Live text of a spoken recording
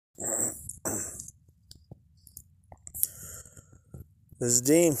This is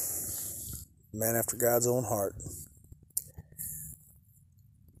Dean, man after God's own heart.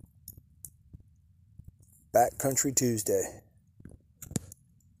 Backcountry Tuesday.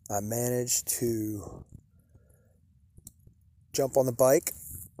 I managed to jump on the bike,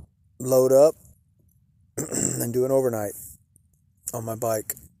 load up, and do an overnight on my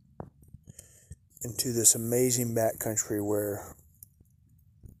bike into this amazing backcountry where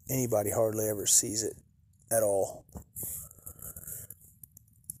anybody hardly ever sees it at all.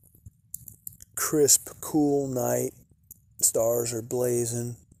 Crisp, cool night. Stars are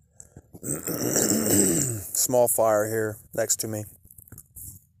blazing. Small fire here next to me.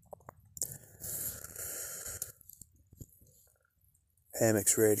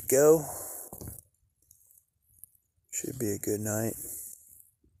 Hammock's ready to go. Should be a good night.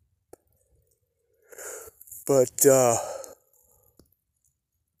 But the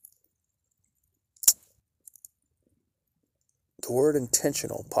word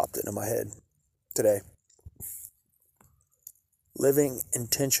intentional popped into my head today. Living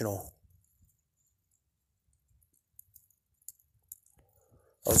intentional.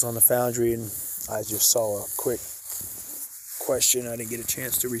 I was on the Foundry and I just saw a quick question. I didn't get a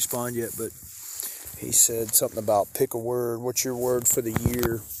chance to respond yet, but he said something about pick a word. What's your word for the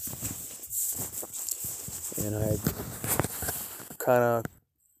year? And I kind of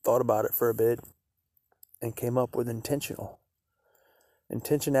thought about it for a bit and came up with intentional.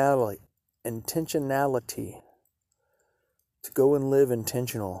 Intentionality. To go and live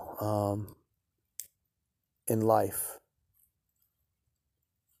intentional in life.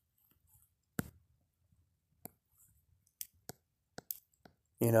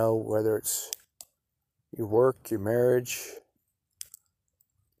 You know, whether it's your work, your marriage,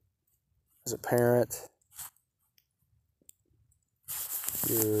 as a parent,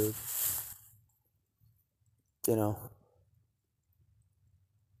 your,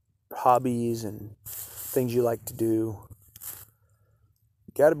 hobbies and things you like to do.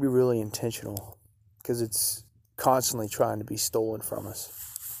 You got to be really intentional because it's constantly trying to be stolen from us.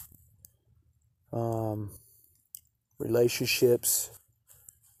 Relationships.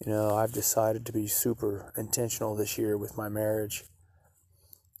 I've decided to be super intentional this year with my marriage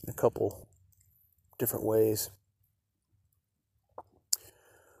in a couple different ways.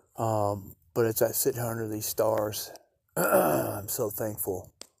 But as I sit under these stars, I'm so thankful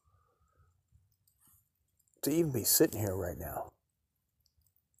to even be sitting here right now,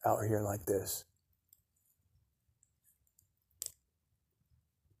 out here like this.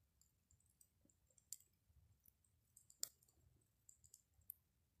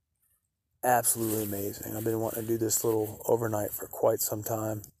 Absolutely amazing. I've been wanting to do this little overnight for quite some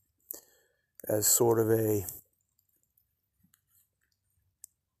time as sort of a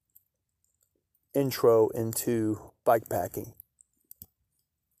intro into bike packing.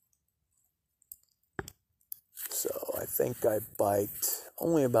 So I think I biked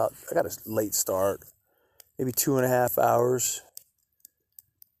I got a late start, maybe 2.5 hours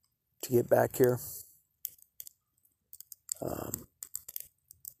to get back here.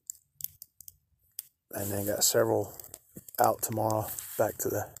 And then got several out tomorrow, back to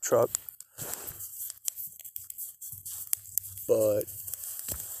the truck. But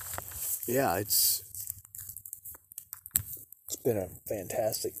yeah, it's been a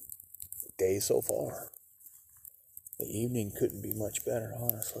fantastic day so far. The evening couldn't be much better,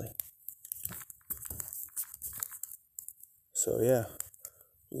 honestly. So yeah,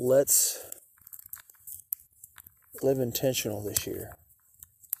 let's live intentional this year.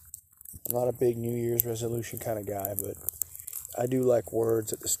 I'm not a big New Year's resolution kind of guy, but I do like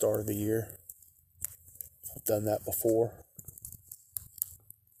words at the start of the year. I've done that before.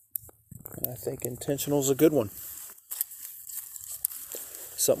 And I think intentional is a good one.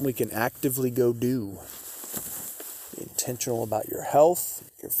 Something we can actively go do. Be intentional about your health,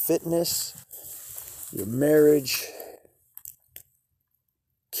 your fitness, your marriage,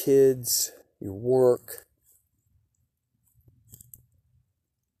 kids, your work.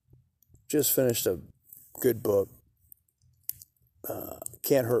 Just finished a good book,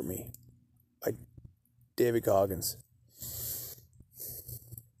 Can't Hurt Me, by David Goggins.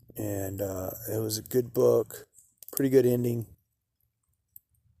 And it was a good book, pretty good ending,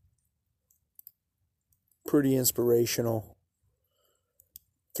 pretty inspirational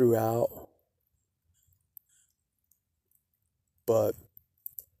throughout. But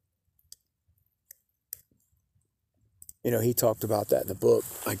he talked about that in the book,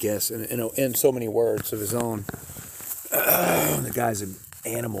 I guess, in so many words of his own. The guy's an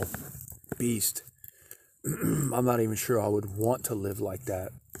animal beast. I'm not even sure I would want to live like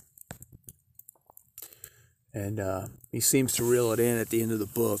that. And he seems to reel it in at the end of the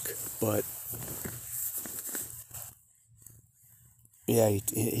book. But yeah,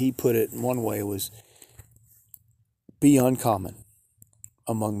 he put it in one way, was be uncommon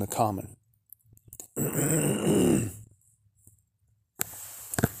among the common.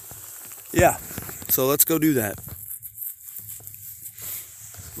 Yeah, so let's go do that.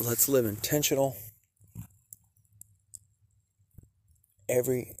 Let's live intentional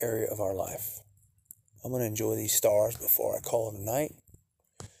every area of our life. I'm going to enjoy these stars before I call it a night.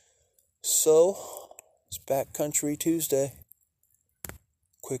 So, it's Backcountry Tuesday.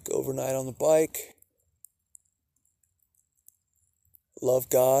 Quick overnight on the bike. Love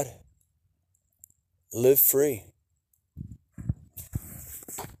God. Live free.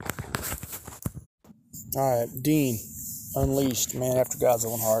 Alright, Dean, Unleashed, Man After God's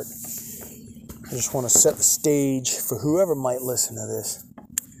Own Heart. I just want to set the stage for whoever might listen to this.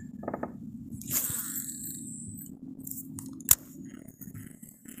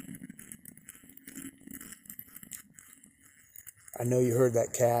 I know you heard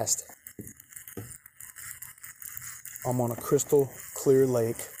that cast. I'm on a crystal clear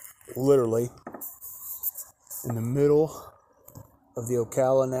lake, literally, in the middle of the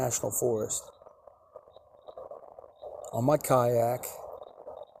Ocala National Forest. On my kayak,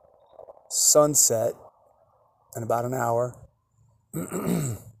 sunset in about an hour.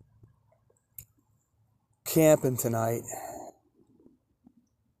 Camping tonight.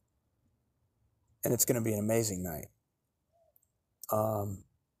 And it's going to be an amazing night.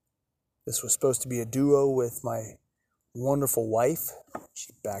 This was supposed to be a duo with my wonderful wife.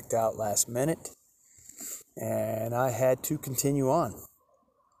 She backed out last minute. And I had to continue on.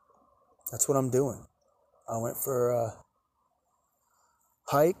 That's what I'm doing. I went for a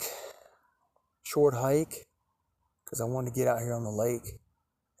hike, short hike, because I wanted to get out here on the lake.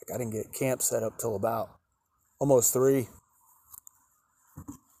 I didn't get camp set up till about almost 3.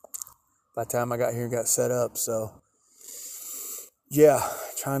 By the time I got here and got set up, so yeah,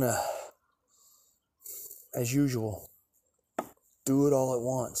 trying to, as usual, do it all at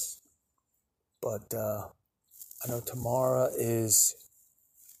once. But I know tomorrow is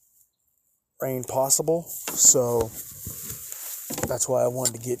rain possible, so that's why I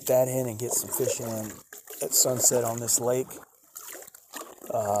wanted to get that in and get some fishing in at sunset on this lake.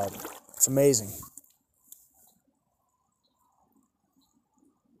 It's amazing.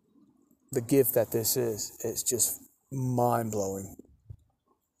 The gift that this is, it's just mind-blowing.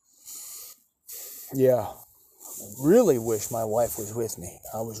 Yeah, I really wish my wife was with me.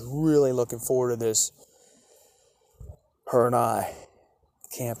 I was really looking forward to this, her and I,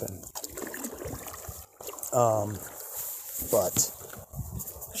 camping. But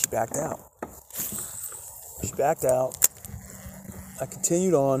she backed out. I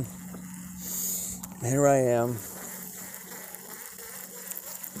continued on. And here I am,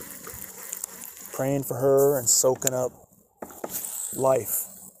 praying for her and soaking up life.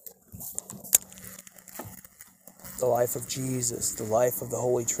 The life of Jesus, the life of the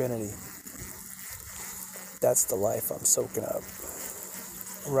Holy Trinity. That's the life I'm soaking up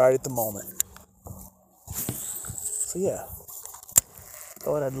right at the moment. So yeah,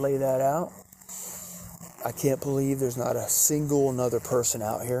 thought I'd lay that out. I can't believe there's not a single another person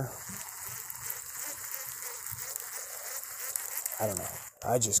out here. I don't know.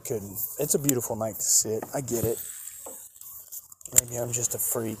 I just couldn't. It's a beautiful night to sit. I get it. Maybe I'm just a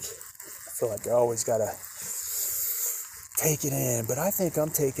freak. I feel like I always gotta take it in, but I think I'm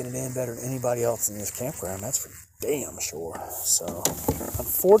taking it in better than anybody else in this campground. That's for damn sure. So,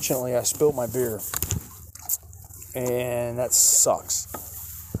 unfortunately, I spilled my beer, and that sucks.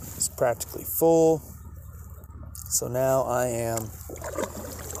 It's practically full. So now I am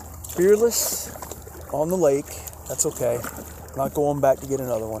beerless on the lake. That's okay. Not going back to get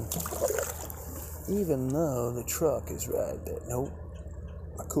another one. Even though the truck is right there. Nope.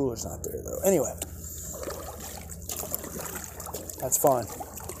 My cooler's not there though. Anyway. That's fine.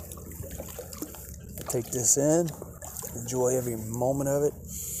 I'll take this in. Enjoy every moment of it.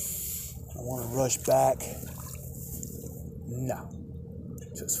 I want to rush back. No.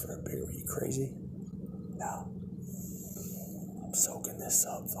 Just for a beer. Are you crazy? No. I'm soaking this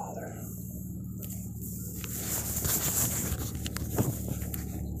up, Father.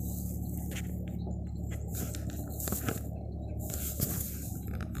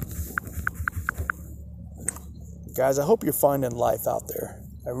 Guys, I hope you're finding life out there.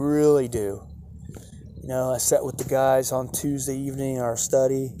 I really do. You know, I sat with the guys on Tuesday evening, our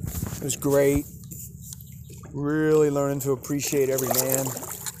study. It was great. Really learning to appreciate every man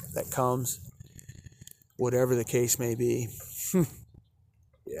that comes, whatever the case may be.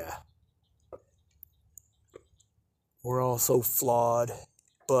 Yeah. We're all so flawed.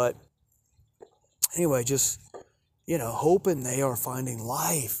 But anyway, just, hoping they are finding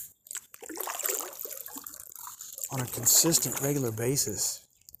life on a consistent, regular basis.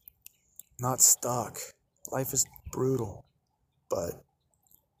 Not stuck. Life is brutal, but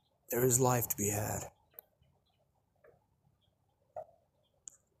there is life to be had.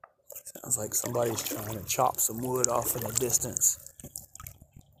 Sounds like somebody's trying to chop some wood off in the distance.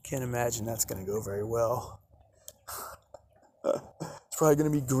 Can't imagine that's going to go very well. It's probably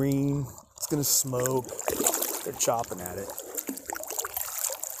going to be green. It's going to smoke. They're chopping at it.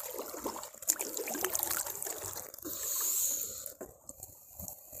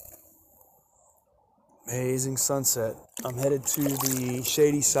 Amazing sunset. I'm headed to the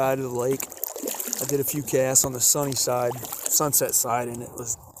shady side of the lake. I did a few casts on the sunset side, and it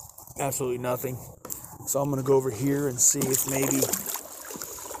was absolutely nothing. So I'm going to go over here and see if maybe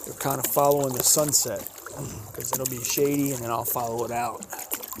they're kind of following the sunset, because it'll be shady, and then I'll follow it out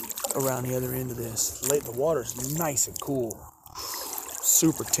around the other end of this. The water's nice and cool.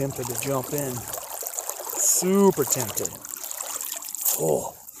 Super tempted to jump in. Super tempted.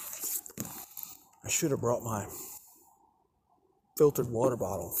 Oh, I should have brought my filtered water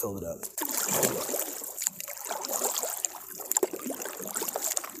bottle and filled it up.